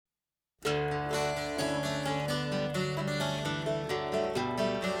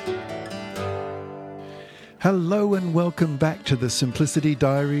Hello and welcome back to the Simplicity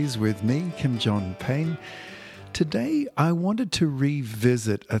Diaries with me, Kim John Payne. Today I wanted to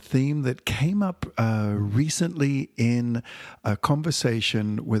revisit a theme that came up recently in a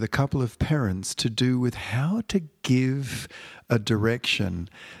conversation with a couple of parents to do with how to give a direction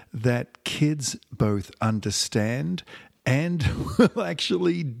that kids both understand and will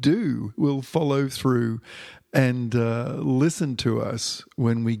actually will follow through and listen to us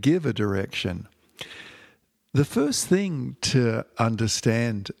when we give a direction. The first thing to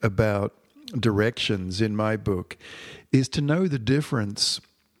understand about directions in my book is to know the difference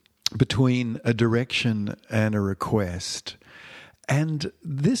between a direction and a request. And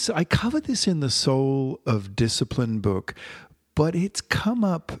I cover this in the Soul of Discipline book, but it's come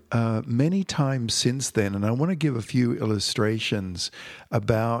up many times since then, and I want to give a few illustrations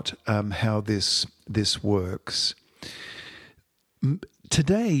about how this works.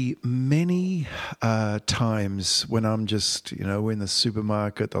 Today, many times when I'm just, in the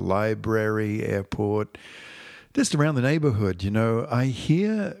supermarket, the library, airport, just around the neighborhood, I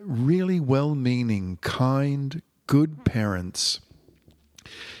hear really well-meaning, kind, good parents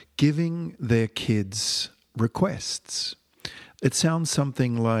giving their kids requests. It sounds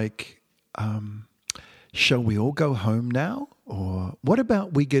something like, shall we all go home now? Or what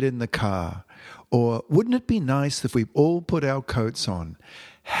about we get in the car? Or wouldn't it be nice if we all put our coats on?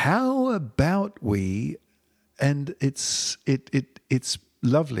 How about we? And it's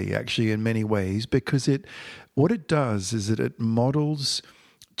lovely actually in many ways, because what it does is that it models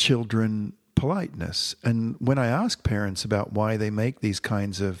children politeness. And when I ask parents about why they make these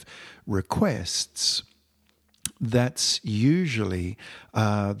kinds of requests, that's usually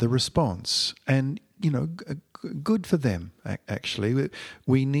the response. And good for them, actually.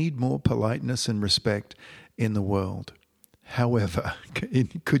 We need more politeness and respect in the world. However,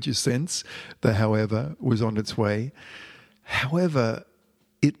 could you sense the however was on its way? However,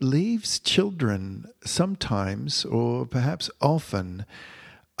 it leaves children sometimes, or perhaps often,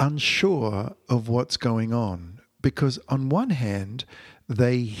 unsure of what's going on. Because on one hand,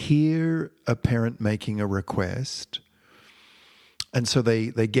 they hear a parent making a request, and so they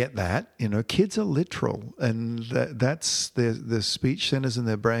get that. Kids are literal, and that's the speech centers in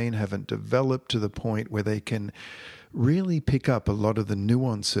their brain haven't developed to the point where they can really pick up a lot of the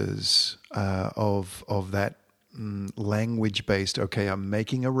nuances of that language-based, okay, I'm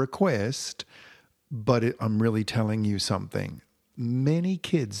making a request, but I'm really telling you something. Many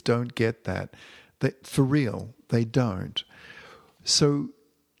kids don't get that. For real, they don't. So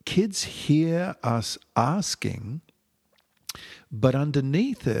kids hear us asking, but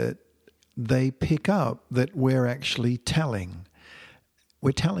underneath it, they pick up that we're actually telling.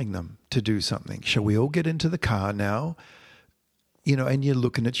 We're telling them to do something. Shall we all get into the car now? And you're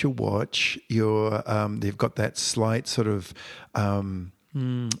looking at your watch. You've got that slight sort of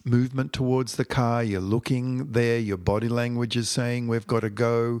movement towards the car. You're looking there. Your body language is saying we've got to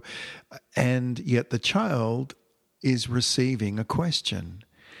go. And yet the child is receiving a question.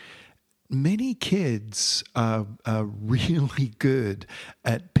 Many kids are really good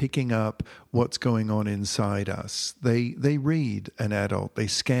at picking up what's going on inside us. They read an adult. They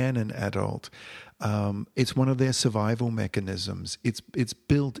scan an adult. It's one of their survival mechanisms. It's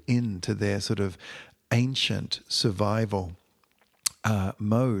built into their sort of ancient survival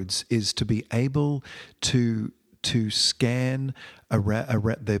modes, is to be able to scan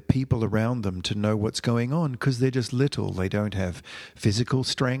the people around them to know what's going on, because they're just little. They don't have physical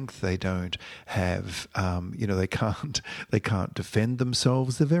strength. They don't have, they can't defend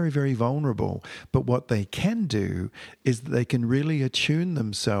themselves. They're very, very vulnerable. But what they can do is they can really attune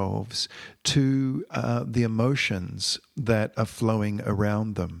themselves to the emotions that are flowing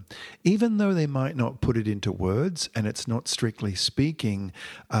around them, even though they might not put it into words, and it's not strictly speaking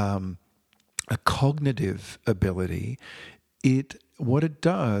a cognitive ability. What it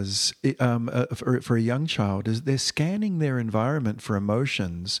does for a young child is they're scanning their environment for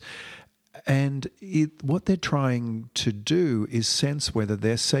emotions, and what they're trying to do is sense whether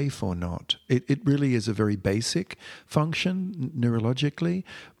they're safe or not. It really is a very basic function neurologically,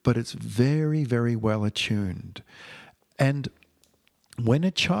 but it's very, very well attuned. And when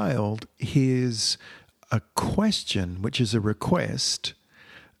a child hears a question, which is a request,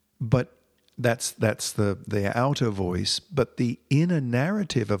 but that's the outer voice, but the inner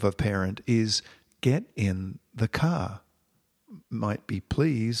narrative of a parent is get in the car. Might be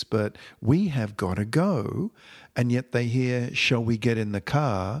please, but we have got to go. And yet they hear, shall we get in the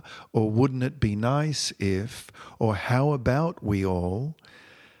car? Or wouldn't it be nice if? Or how about we all?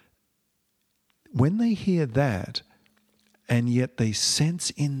 When they hear that, and yet they sense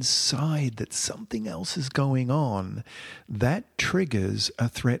inside that something else is going on, that triggers a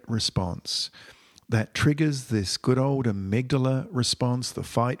threat response. That triggers this good old amygdala response, the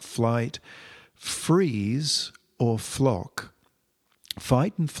fight, flight, freeze, or flock.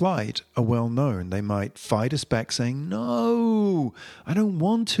 Fight and flight are well known. They might fight us back saying, no, I don't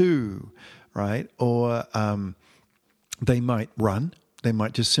want to, right? Or they might run. They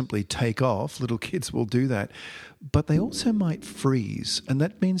might just simply take off. Little kids will do that. But they also might freeze. And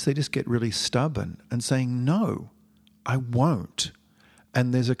that means they just get really stubborn and saying, no, I won't.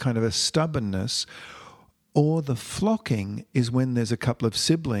 And there's a kind of a stubbornness. Or the flocking is when there's a couple of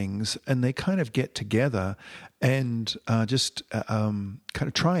siblings and they kind of get together and just kind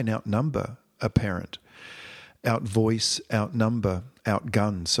of try and outnumber a parent, outvoice, outnumber,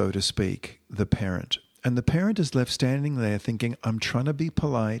 outgun, so to speak, the parent. And the parent is left standing there thinking, I'm trying to be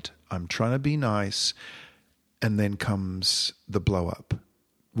polite, I'm trying to be nice, and then comes the blow up.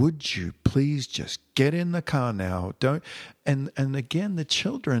 Would you please just get in the car now? Don't. And again, the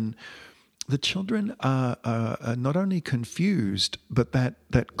children are not only confused, but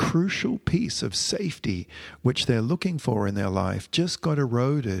that crucial piece of safety which they're looking for in their life just got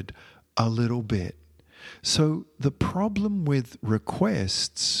eroded a little bit. So the problem with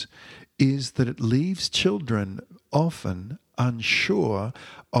requests is that it leaves children often unsure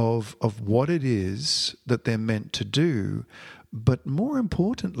of what it is that they're meant to do. But more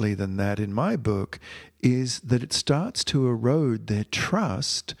importantly than that, in my book, is that it starts to erode their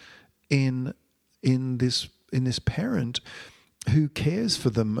trust in this parent who cares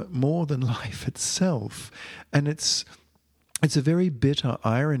for them more than life itself. And it's a very bitter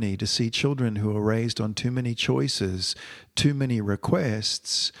irony to see children who are raised on too many choices, too many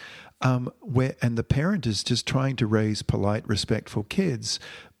requests, and the parent is just trying to raise polite, respectful kids.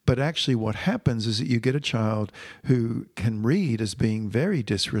 But actually what happens is that you get a child who can read as being very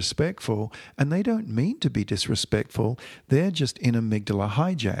disrespectful, and they don't mean to be disrespectful. They're just in amygdala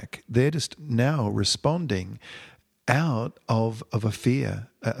hijack. They're just now responding out of a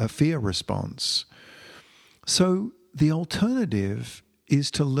fear response. So the alternative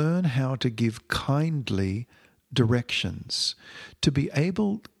is to learn how to give kindly directions. To be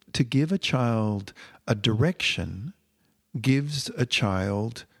able to give a child a direction gives a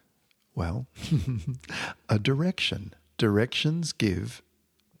child, well, a direction. Directions give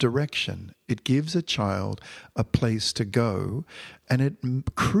direction. It gives a child a place to go, and it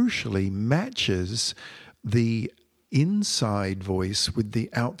crucially matches the inside voice with the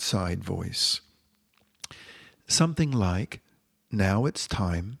outside voice. Something like, now it's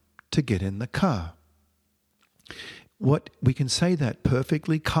time to get in the car. What we can say that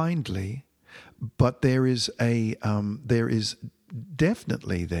perfectly kindly, but there is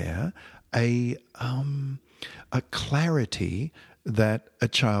definitely there a clarity that a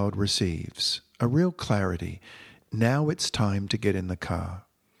child receives, a real clarity. Now it's time to get in the car.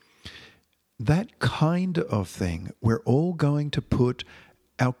 That kind of thing, we're all going to put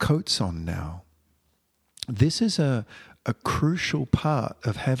our coats on now. This is a crucial part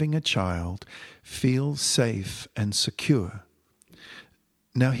of having a child feel safe and secure.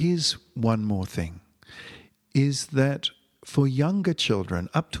 Now, here's one more thing, is that for younger children,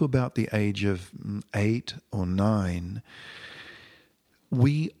 up to about the age of 8 or 9,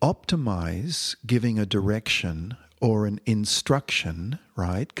 we optimize giving a direction or an instruction,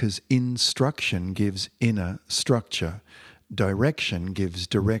 right? Because instruction gives inner structure. Direction gives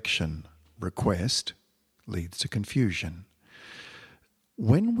direction. Request leads to confusion.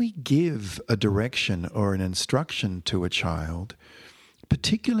 When we give a direction or an instruction to a child,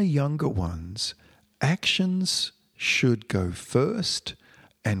 particularly younger ones, actions should go first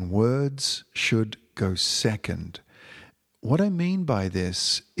and words should go second. What I mean by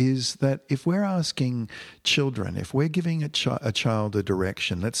this is that if we're asking children, if we're giving a child a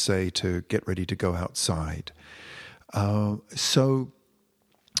direction, let's say to get ready to go outside,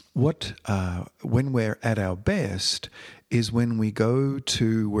 when we're at our best is when we go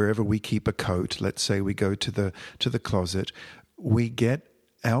to wherever we keep a coat. Let's say we go to the closet, we get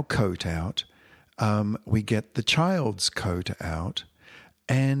our coat out, we get the child's coat out,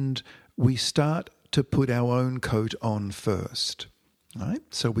 and we start to put our own coat on first. Right?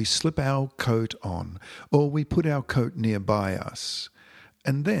 So we slip our coat on, or we put our coat nearby us,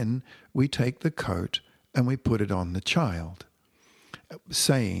 and then we take the coat and we put it on the child,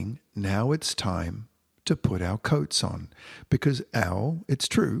 saying, now it's time to put our coats on. Because it's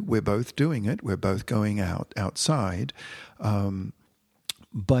true, we're both doing it, we're both going outside,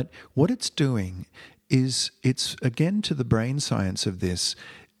 but what it's doing is, it's again to the brain science of this,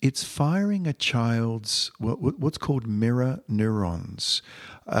 it's firing a child's what's called mirror neurons,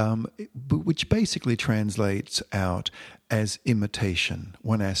 which basically translates out as imitation.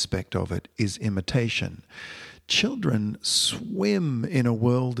 One aspect of it is imitation. Children swim in a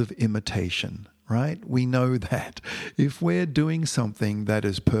world of imitation, right? We know that if we're doing something that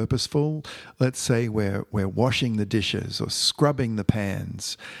is purposeful, let's say we're washing the dishes or scrubbing the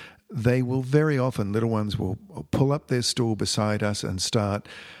pans, they will very often, little ones will pull up their stool beside us and start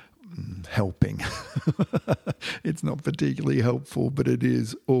helping. It's not particularly helpful, but it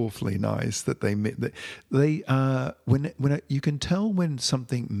is awfully nice that they are, you can tell when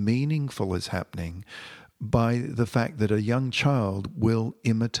something meaningful is happening by the fact that a young child will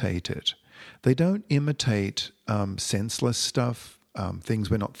imitate it. They don't imitate senseless stuff, things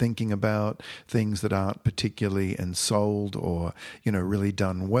we're not thinking about, things that aren't particularly ensouled or, really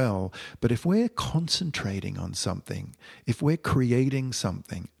done well. But if we're concentrating on something, if we're creating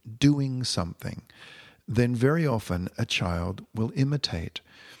something, doing something, then very often a child will imitate.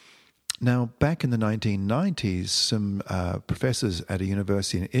 Now, back in the 1990s, some professors at a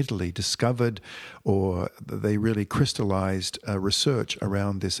university in Italy discovered, or they really crystallized research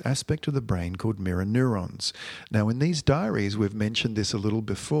around this aspect of the brain called mirror neurons. Now, in these diaries, we've mentioned this a little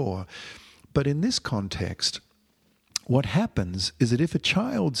before, but in this context, what happens is that if a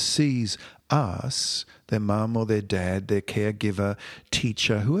child sees us, their mum or their dad, their caregiver,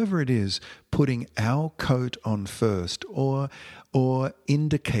 teacher, whoever it is, putting our coat on first, or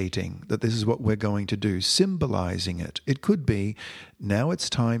indicating that this is what we're going to do, symbolizing it. It could be, now it's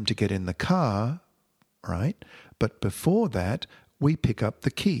time to get in the car, right? But before that, we pick up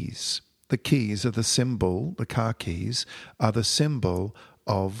the keys. The keys are the symbol, the car keys are the symbol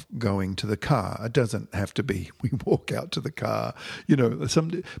of going to the car. It doesn't have to be we walk out to the car,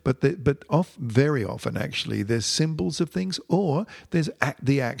 but very often actually there's symbols of things, or there's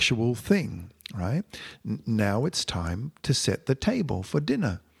the actual thing, right? Now it's time to set the table for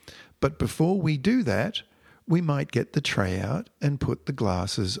dinner. But before we do that, we might get the tray out and put the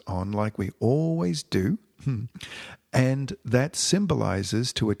glasses on like we always do. And that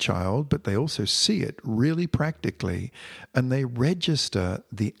symbolizes to a child, but they also see it really practically, and they register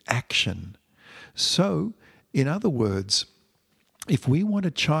the action. So, in other words, if we want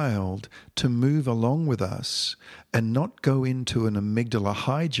a child to move along with us and not go into an amygdala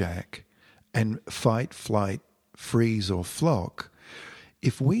hijack and fight, flight, freeze, or flock,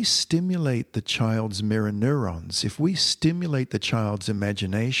 if we stimulate the child's mirror neurons, if we stimulate the child's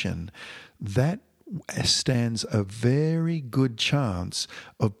imagination, that stands a very good chance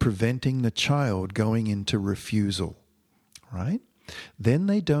of preventing the child going into refusal, right? Then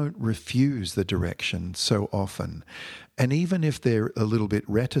they don't refuse the direction so often. And even if they're a little bit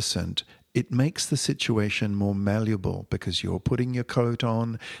reticent, it makes the situation more malleable because you're putting your coat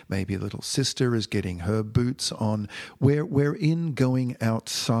on, maybe a little sister is getting her boots on. We're in going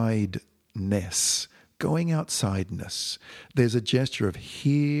outside-ness. Going outsideness. There's a gesture of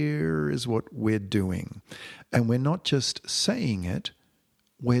here is what we're doing. And we're not just saying it,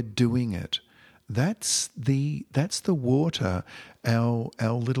 we're doing it. That's the water our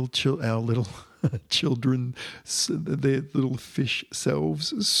little children, their little fish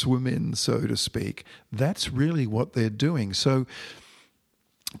selves swim in, so to speak. That's really what they're doing. So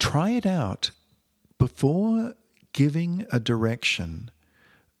try it out before giving a direction.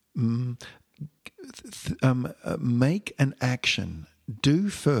 Make an action. Do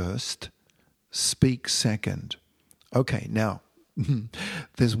first, speak second. Okay, now,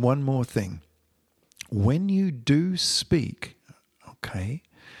 there's one more thing. When you do speak, okay,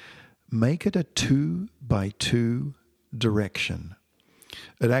 make it a 2x2 direction.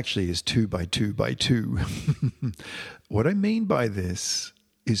 It actually is 2x2x2. What I mean by this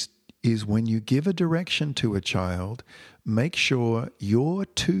is when you give a direction to a child, make sure your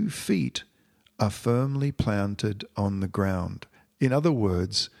 2 feet are firmly planted on the ground. In other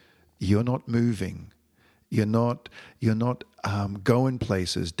words, you're not moving. You're not going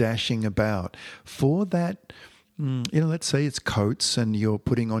places, dashing about. For that, let's say it's coats and you're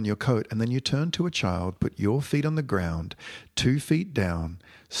putting on your coat, and then you turn to a child, put your feet on the ground, 2 feet down,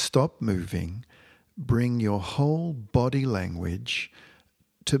 stop moving, bring your whole body language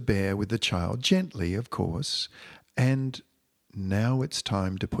to bear with the child, gently, of course, and now it's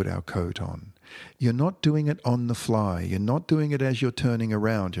time to put our coat on. You're not doing it on the fly. You're not doing it as you're turning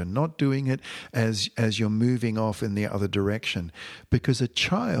around. You're not doing it as you're moving off in the other direction, because a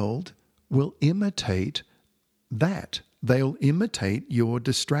child will imitate that. They'll imitate your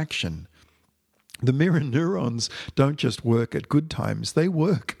distraction. The mirror neurons don't just work at good times, they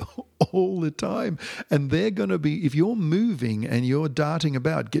work all the time. And they're going to be, if you're moving and you're darting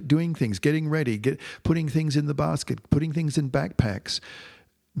about, doing things, getting ready, putting things in the basket, putting things in backpacks,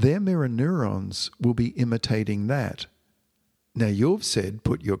 their mirror neurons will be imitating that. Now, you've said,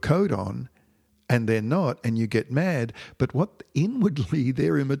 put your coat on, and they're not, and you get mad. But what inwardly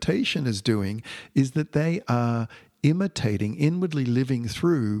their imitation is doing is that they are imitating, inwardly living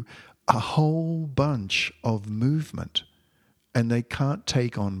through a whole bunch of movement, and they can't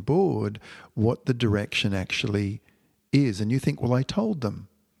take on board what the direction actually is. And you think, well, I told them.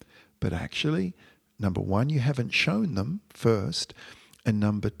 But actually, number one, you haven't shown them first. And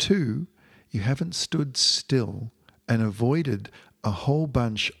number two, you haven't stood still and avoided a whole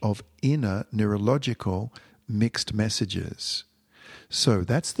bunch of inner neurological mixed messages. So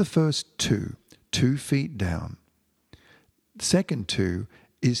that's the first 2 feet down. Second 2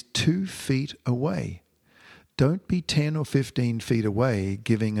 is 2 feet away. Don't be 10 or 15 feet away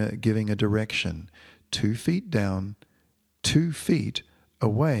giving a direction. 2 feet down, 2 feet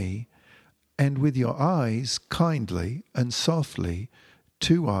away, and with your eyes kindly and softly,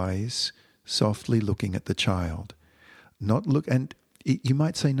 2 eyes softly looking at the child. And you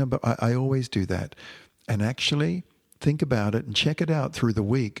might say, no, but I always do that. And actually, think about it and check it out through the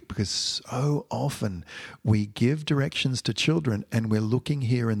week, because so often we give directions to children and we're looking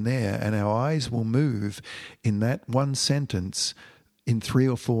here and there, and our eyes will move in that one sentence in 3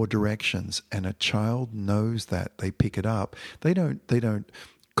 or 4 directions, and a child knows that. They pick it up. They don't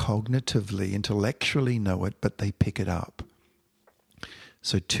cognitively, intellectually know it, but they pick it up.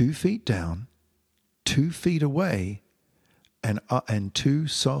 So 2 feet down, 2 feet away, and 2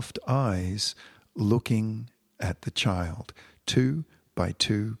 soft eyes looking at the child, 2 by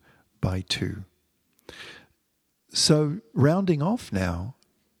 2 by 2. So rounding off now,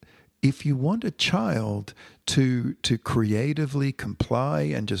 if you want a child to creatively comply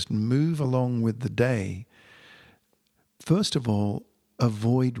and just move along with the day, first of all,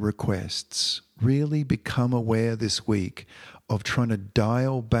 avoid requests. Really become aware this week of trying to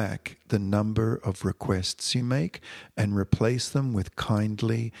dial back the number of requests you make and replace them with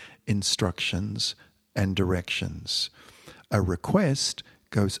kindly instructions and directions. A request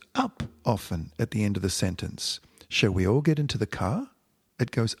goes up often at the end of the sentence. Shall we all get into the car?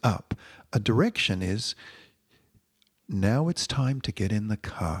 It goes up. A direction is, now it's time to get in the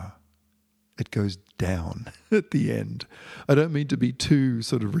car. It goes down at the end. I don't mean to be too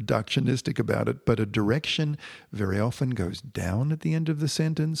sort of reductionistic about it, but a direction very often goes down at the end of the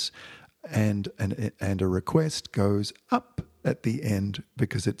sentence, and a request goes up at the end,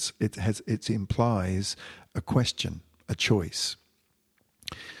 because it implies a question, a choice.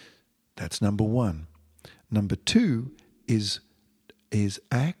 That's number one. Number two is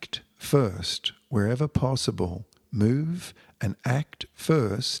act first wherever possible. Move and act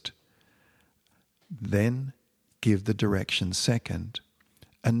first, then give the direction second.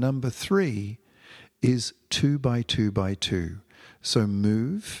 And number 3 is 2 by 2 by 2. So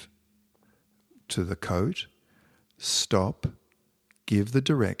move to the coat, stop, give the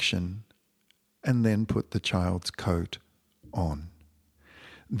direction, and then put the child's coat on.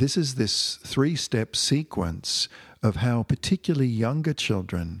 This is this 3-step sequence of how particularly younger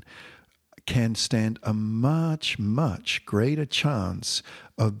children can stand a much, much greater chance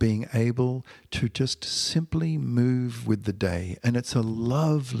of being able to just simply move with the day. And it's a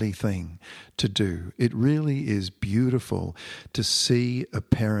lovely thing to do. It really is beautiful to see a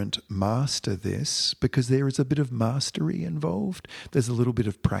parent master this, because there is a bit of mastery involved. There's a little bit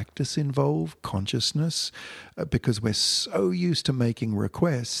of practice involved, consciousness, because we're so used to making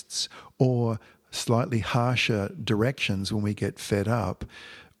requests or slightly harsher directions when we get fed up.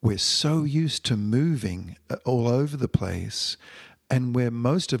 We're so used to moving all over the place, and where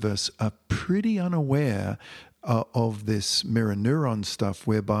most of us are pretty unaware of this mirror neuron stuff,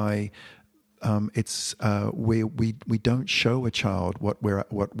 whereby we don't show a child what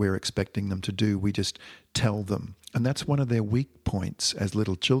we're expecting them to do. We just tell them, and that's one of their weak points as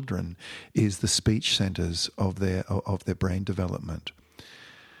little children, is the speech centers of their brain development.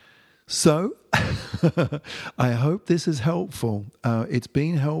 So, I hope this is helpful. It's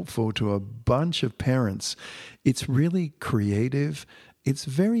been helpful to a bunch of parents. It's really creative, it's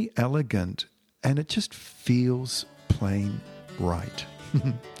very elegant, and it just feels plain right.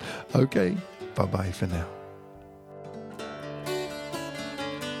 Okay, bye-bye for now.